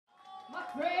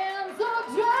Friends or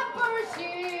dropper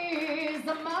shoes, I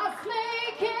must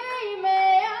make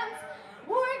amends.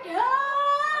 Work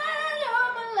hard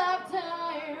all my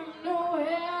lifetime, no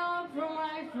help from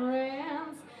my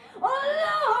friends. Oh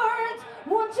Lord,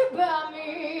 won't you buy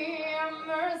me a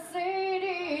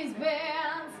Mercedes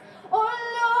Benz? Oh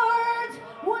Lord,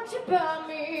 won't you buy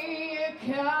me a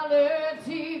color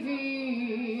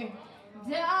TV?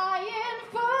 Dying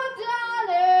for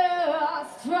dollars,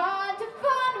 trying to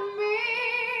find me.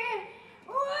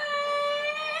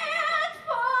 Wait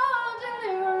for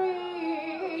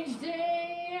delivery each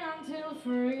day until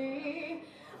free.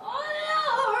 Oh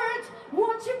Lord,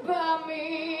 won't you buy me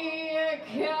a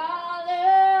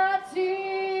color TV?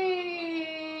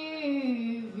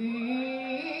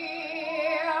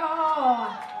 Oh,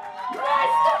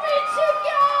 nice to meet you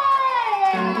guys!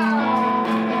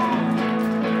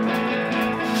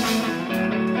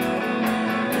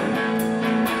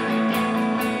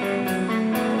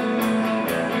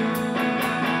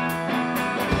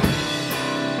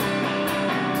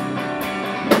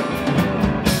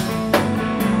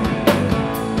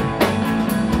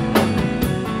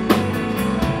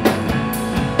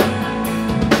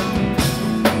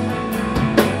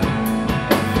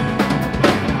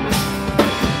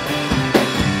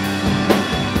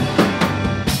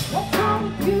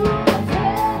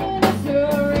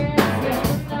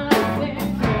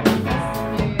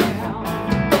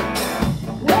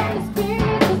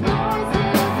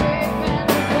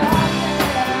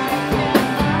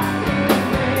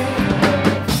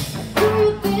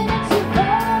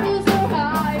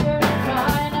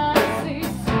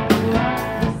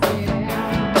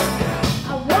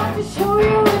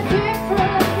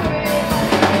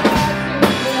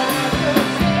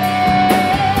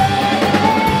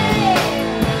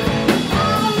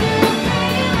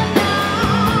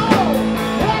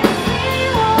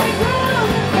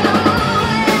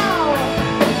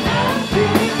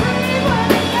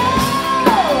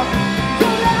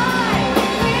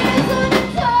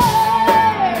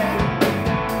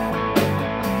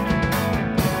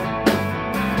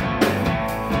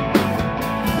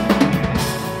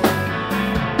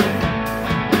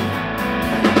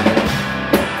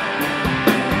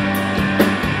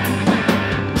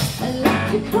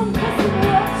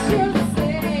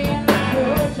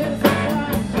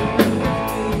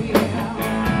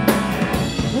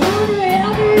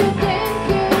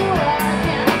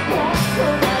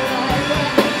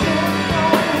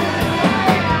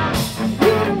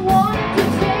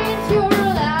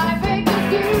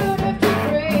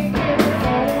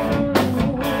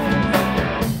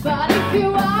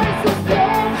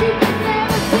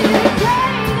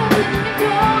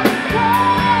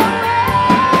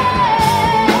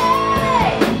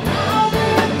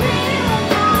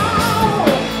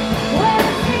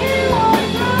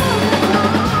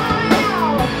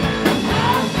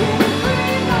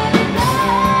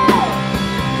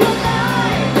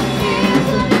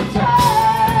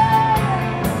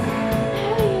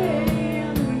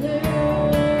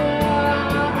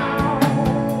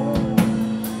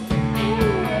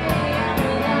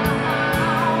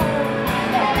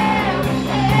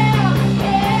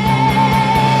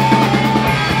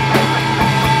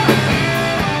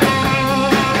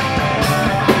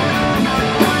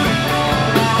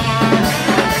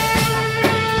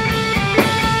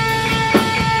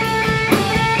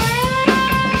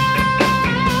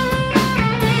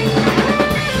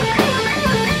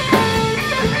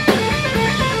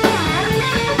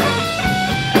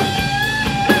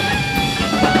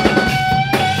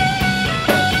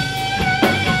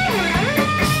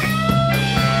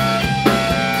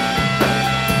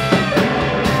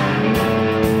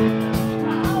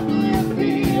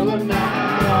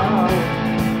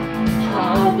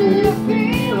 How do you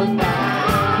feel now?